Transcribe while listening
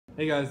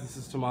Hey guys, this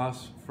is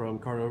Tomas from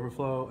Card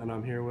Overflow, and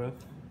I'm here with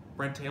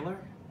Brent Taylor.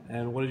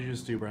 And what did you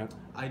just do, Brent?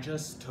 I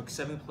just took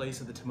 7th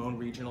place at the Timonium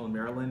Regional in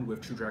Maryland with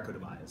True Draco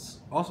Demise.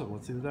 Awesome,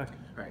 let's see the deck.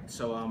 Alright,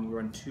 so we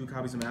run 2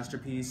 copies of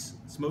Masterpiece.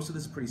 So most of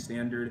this is pretty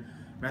standard.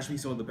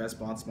 Masterpiece is one of the best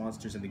boss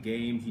monsters in the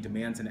game. He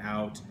demands an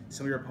out.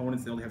 Some of your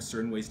opponents, they only have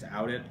certain ways to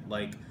out it.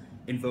 Like,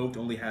 Invoked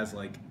only has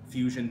like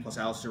Fusion plus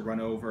Alistair run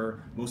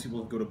over. Most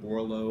people go to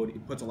Boar Load.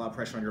 It puts a lot of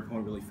pressure on your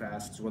opponent really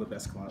fast. It's one of the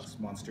best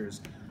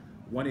monsters.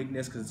 1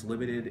 Ignis, because it's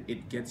limited,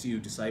 it gets you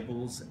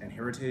Disciples and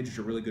Heritage, which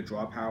are really good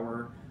draw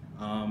power,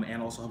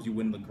 and also helps you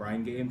win the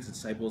grind game, because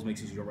Disciples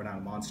makes you run out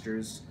of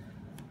monsters.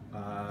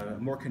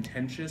 More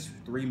contentious,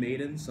 3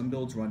 Maidens. Some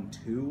builds run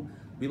 2.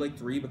 We like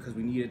 3 because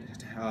we needed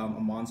to have a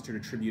monster to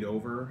tribute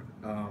over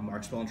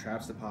our spell and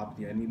traps to pop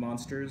the enemy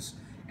monsters.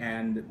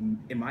 And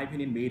in my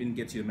opinion, Maiden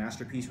gets you a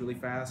Masterpiece really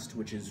fast,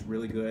 which is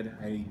really good.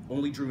 I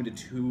only drew into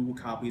 2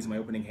 copies in my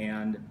opening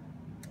hand,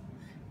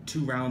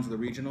 2 rounds of the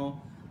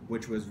regional,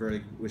 which was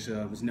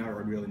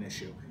not really an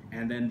issue.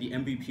 And then the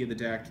MVP of the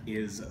deck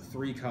is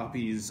 3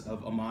 copies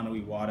of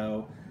Amano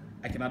Iwado.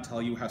 I cannot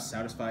tell you how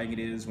satisfying it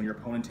is when your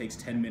opponent takes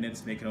 10 minutes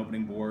to make an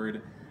opening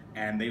board,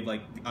 and they've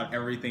like got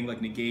everything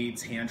like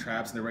negates, hand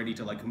traps, and they're ready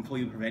to like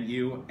completely prevent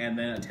you, and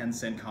then a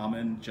 10-cent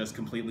common just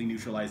completely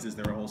neutralizes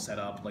their whole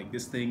setup. Like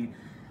this thing,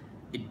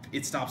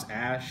 it stops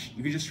Ash.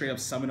 You can just straight up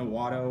summon a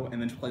Watto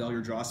and then play all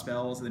your draw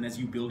spells, and then as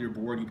you build your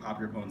board, you pop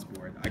your opponent's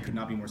board. I could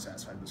not be more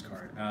satisfied with this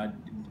card.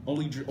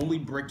 Only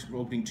bricked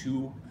opening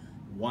 2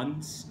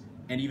 once,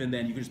 and even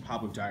then you can just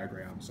pop with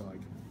Diagram, so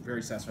like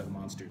very satisfied with the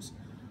monsters.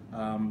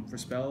 For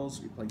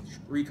spells, we play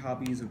 3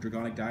 copies of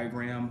Dragonic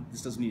Diagram.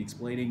 This doesn't need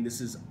explaining.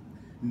 This is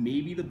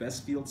maybe the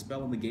best field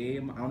spell in the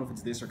game. I don't know if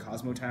it's this or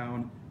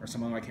Cosmotown or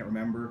some other I can't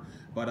remember,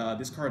 but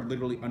this card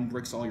literally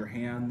unbricks all your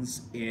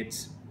hands.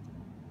 It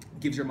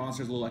gives your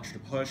monsters a little extra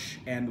push,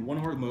 and the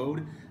one-word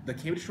mode, the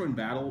Cave Destroy in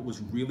battle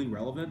was really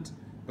relevant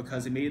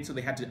because it made it so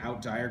they had to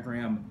out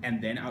diagram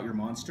and then out your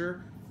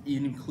monster,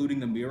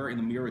 including the mirror. In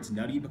the mirror, it's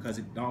nutty because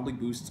it not only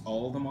boosts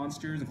all of the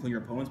monsters, including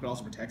your opponents, but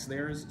also protects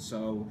theirs.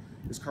 So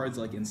this card's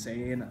like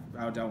insane.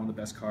 Without doubt, one of the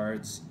best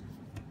cards.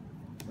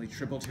 Like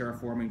triple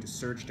terraforming to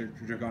search the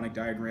Dragonic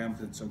Diagram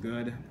because it's so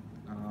good.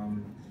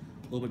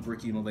 A little bit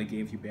bricky in the late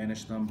game if you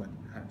banish them, but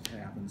it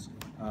happens.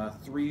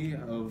 3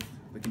 of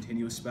the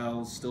continuous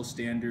spells, still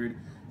standard.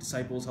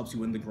 Disciples helps you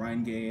win the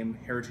grind game.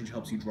 Heritage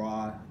helps you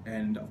draw.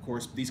 And of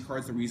course, these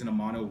cards, the reason a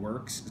mono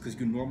works is because you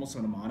can normal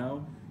summon a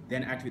mono,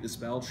 then activate the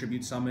spell,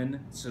 tribute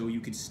summon, so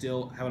you could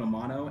still have a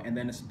mono, and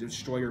then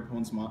destroy your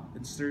opponent's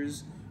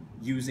monsters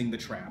using the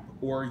trap,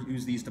 or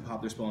use these to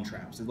pop their spell and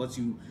traps. It lets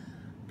you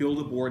build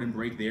a board and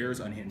break theirs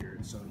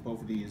unhindered. So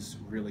both of these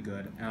really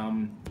good.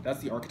 That's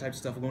the archetype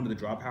stuff. We'll go into the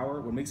draw power.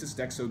 What makes this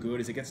deck so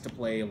good is it gets to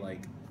play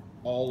like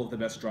all of the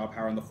best draw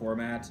power in the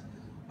format.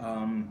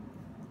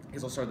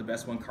 I'll start the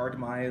best one. Card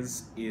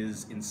Demise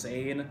is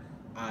insane.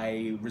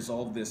 I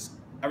resolved this.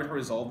 Every time I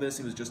resolved this,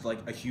 it was just like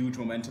a huge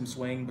momentum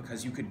swing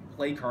because you could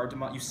play Card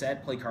Demise. You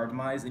said play Card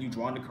Demise, then you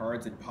draw into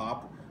cards that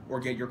pop or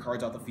get your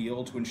cards out the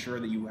field to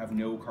ensure that you have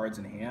no cards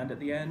in hand at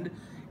the end.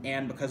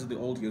 And because of the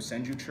old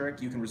Yosenju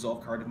trick, you can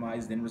resolve Card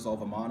Demise, then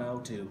resolve a mono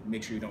to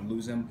make sure you don't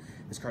lose him.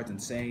 This card's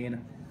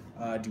insane.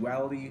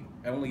 Duality,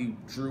 I only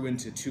drew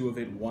into 2 of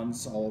it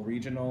once, all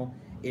regional.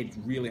 It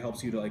really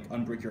helps you to like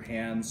unbrick your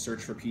hands,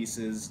 search for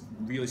pieces,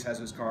 really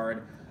satisfies this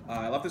card.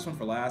 I left this one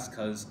for last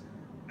because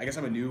I guess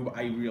I'm a noob.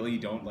 I really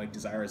don't like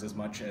Desires as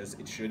much as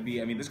it should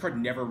be. I mean, this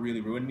card never really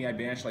ruined me. I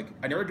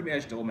never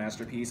banished Double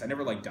Masterpiece. I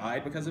never like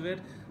died because of it,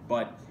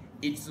 but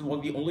it's the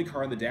only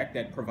card in the deck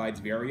that provides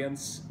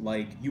variance.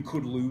 Like, you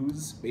could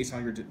lose based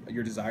on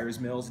your Desires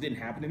mills. It didn't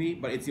happen to me,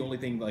 but it's the only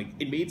thing, like,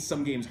 it made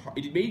some games hard.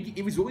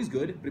 It was always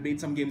good, but it made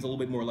some games a little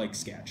bit more, like,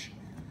 sketch.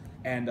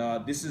 And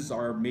this is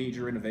our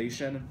major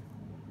innovation,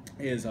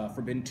 is 2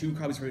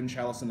 copies of Forbidden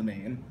Chalice in the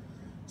main.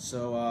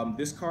 So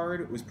this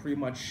card was pretty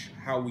much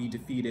how we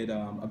defeated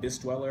Abyss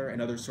Dweller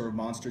and other sort of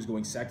monsters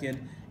going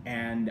second,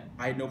 and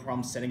I had no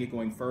problem setting it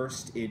going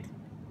first. It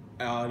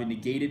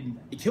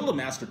killed a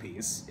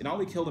Masterpiece. It not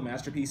only killed a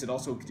Masterpiece, it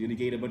also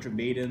negated a bunch of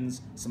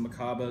Maidens, some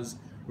Macabas.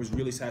 Was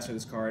really satisfied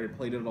with this card. I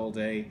played it all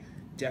day.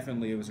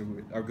 Definitely it was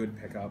a good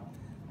pickup.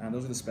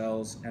 Those are the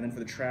spells. And then for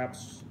the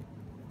traps,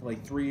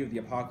 like 3 of the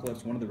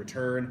Apocalypse, 1 of the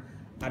Return.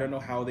 I don't know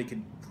how they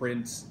could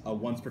print a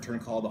once per turn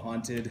Call of the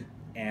Haunted,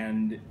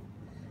 and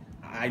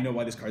I know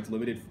why this card's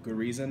limited for good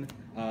reason.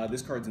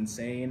 This card's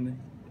insane.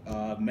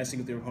 Messing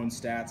with their opponent's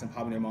stats and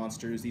popping their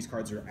monsters. These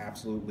cards are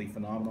absolutely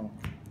phenomenal.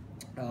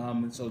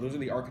 So those are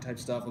the archetype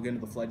stuff. We'll get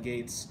into the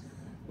Floodgates.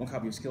 1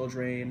 copy of Skill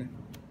Drain,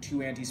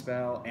 2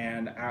 anti-spell,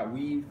 and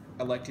we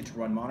elected to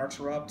run Monarch's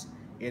Erupt.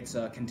 It's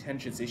a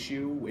contentious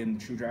issue in the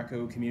True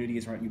Draco community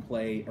is you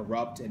play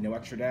Erupt and no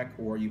extra deck,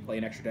 or you play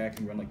an extra deck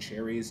and you run like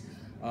Cherries.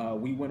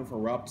 We went with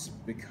Erupt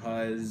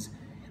because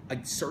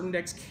certain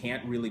decks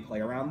can't really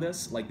play around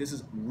this. Like, this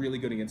is really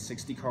good against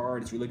 60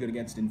 card, it's really good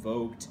against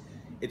Invoked,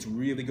 it's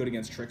really good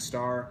against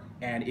Trickstar,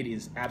 and it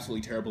is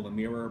absolutely terrible in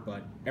Mirror,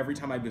 but every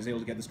time I was able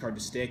to get this card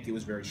to stick, it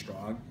was very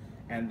strong.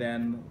 And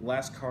then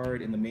last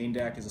card in the main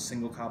deck is a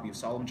single copy of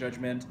Solemn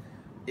Judgment.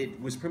 it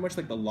was pretty much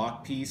like the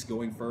lock piece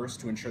going first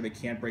to ensure they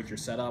can't break your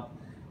setup,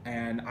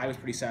 and I was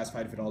pretty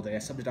satisfied with it all day. I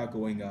subbed it out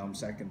going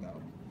second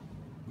though.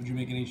 Would you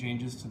make any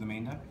changes to the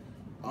main deck?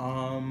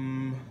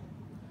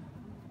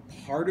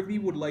 Part of me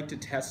would like to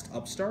test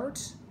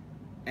Upstart,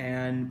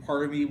 and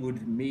part of me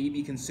would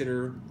maybe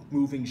consider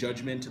moving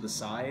Judgment to the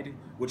side,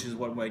 which is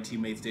what my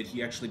teammates did.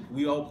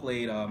 We all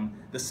played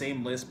the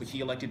same list, but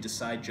he elected to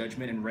side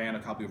Judgment and ran a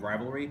copy of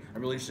Rivalry.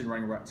 I'm really interested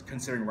in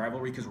considering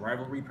Rivalry because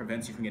Rivalry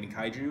prevents you from getting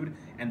Kaiju'd,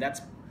 and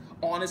that's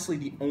honestly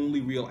the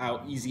only real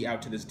easy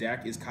out to this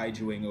deck is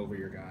Kaijuing over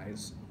your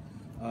guys.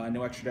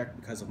 No extra deck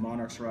because of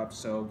Monarchs are up,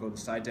 so go to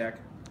the side deck.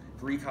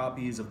 3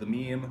 copies of the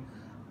meme.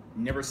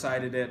 Never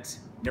sided it,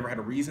 never had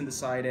a reason to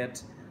side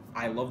it.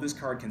 I love this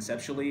card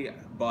conceptually,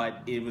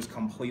 but it was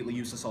completely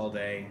useless all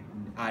day.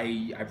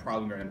 I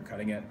probably going to end up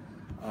cutting it.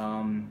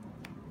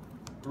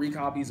 3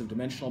 copies of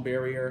Dimensional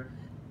Barrier,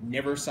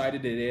 never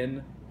sided it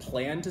in,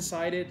 planned to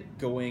side it,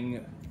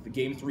 going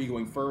game 3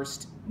 going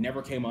first,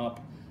 never came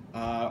up.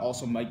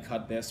 Also might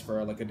cut this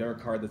for like a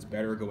dark card that's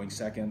better going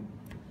second.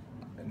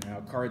 And now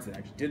cards that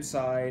actually did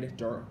side,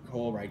 Dark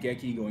Hole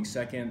Raigeki going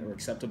second or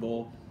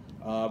acceptable.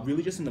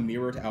 Really just in the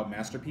mirror to out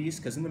Masterpiece,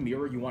 because in the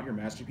mirror you want your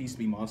Masterpiece to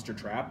be Monster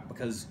Trap,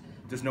 because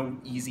there's no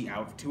easy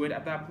out to it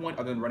at that point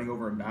other than running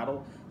over in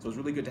battle. So it's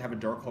really good to have a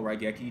Dark Hole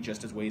Raigeki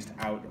just as ways to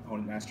out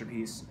opponent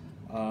Masterpiece.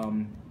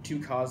 2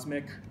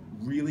 Cosmic,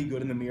 really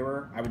good in the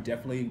mirror. I would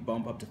definitely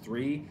bump up to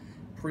 3.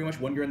 Pretty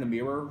much when you're in the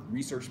mirror,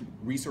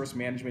 resource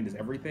management is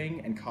everything,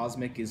 and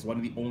Cosmic is one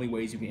of the only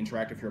ways you can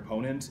interact with your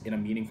opponent in a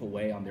meaningful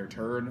way on their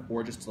turn,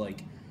 or just to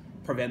like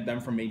prevent them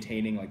from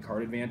maintaining like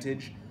card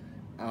advantage.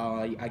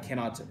 I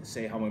cannot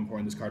say how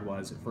important this card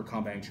was for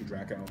combating True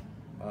Draco.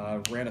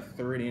 Ran a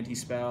 3rd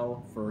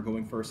anti-spell for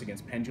going first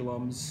against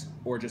Pendulums,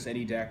 or just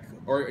any deck,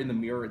 or in the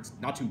mirror, it's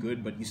not too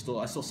good, but I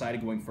still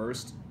sided going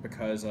first,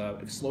 because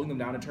if slowing them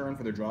down a turn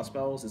for their draw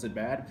spells isn't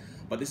bad,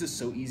 but this is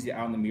so easy to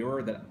out in the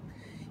mirror that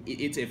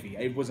it's iffy.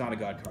 It was not a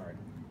god card.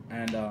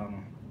 And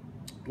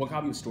 1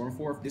 copy of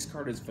Stormforth, this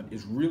card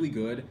is really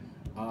good.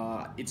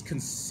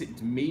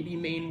 It's maybe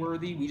main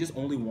worthy, we just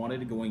only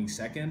wanted it going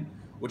second,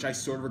 which I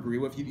sort of agree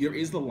with. There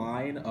is the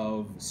line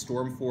of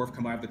Stormforth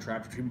come out of the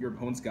trap to tribute your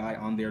opponent's guy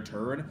on their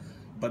turn,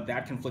 but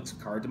that conflicts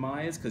with card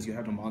demise because you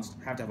have to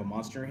have a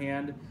monster in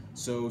hand.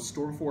 So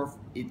Stormforth,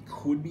 it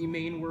could be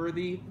main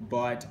worthy,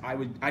 but I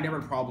never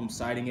had a problem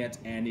siding it,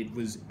 and it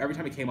was every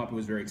time it came up it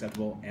was very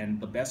acceptable. And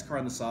the best card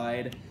on the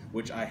side,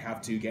 which I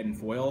have to get in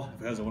foil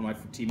because of one of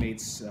my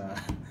teammates'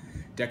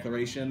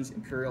 declarations,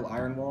 Imperial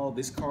Ironwall.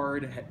 This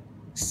card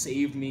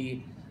saved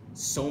me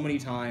so many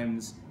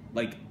times.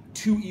 Like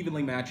 2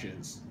 evenly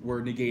matches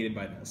were negated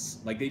by this.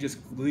 Like, they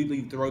just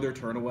completely throw their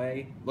turn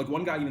away. Like,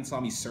 one guy even saw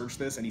me search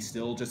this, and he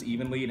still just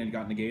evenly, and it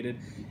got negated.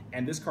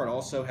 And this card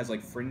also has,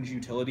 like, fringe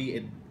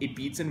utility. It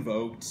beats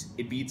Invoked,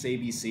 it beats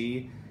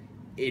ABC,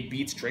 it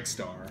beats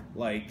Trickstar.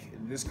 Like,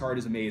 this card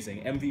is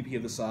amazing. MVP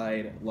of the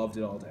side, loved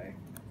it all day.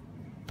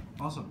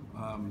 Awesome.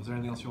 Is there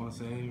anything else you want to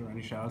say, or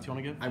any shout-outs you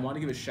want to give? I want to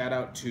give a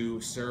shout-out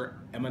to Sir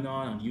Emanon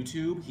on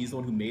YouTube. He's the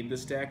one who made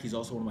this deck. He's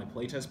also one of my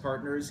playtest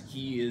partners.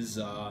 He is,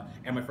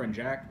 and my friend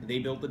Jack, they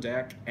built the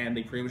deck, and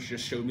they pretty much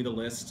just showed me the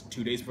list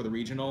 2 days before the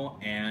regional,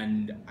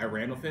 and I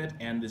ran with it,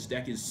 and this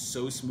deck is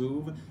so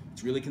smooth.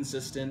 It's really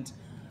consistent.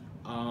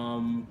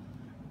 There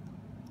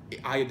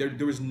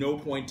was no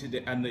point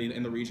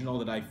in the regional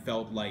that I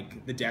felt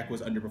like the deck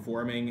was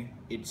underperforming.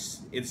 It's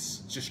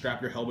just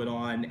strap your helmet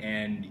on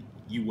and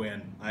you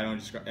win.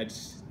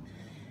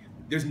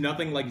 There's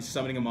nothing like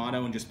summoning a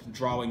mono and just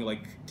drawing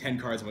like 10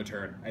 cards of a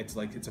turn. It's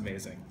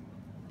amazing.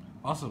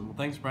 Awesome. Well,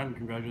 thanks, Brent.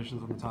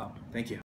 Congratulations on the top. Thank you.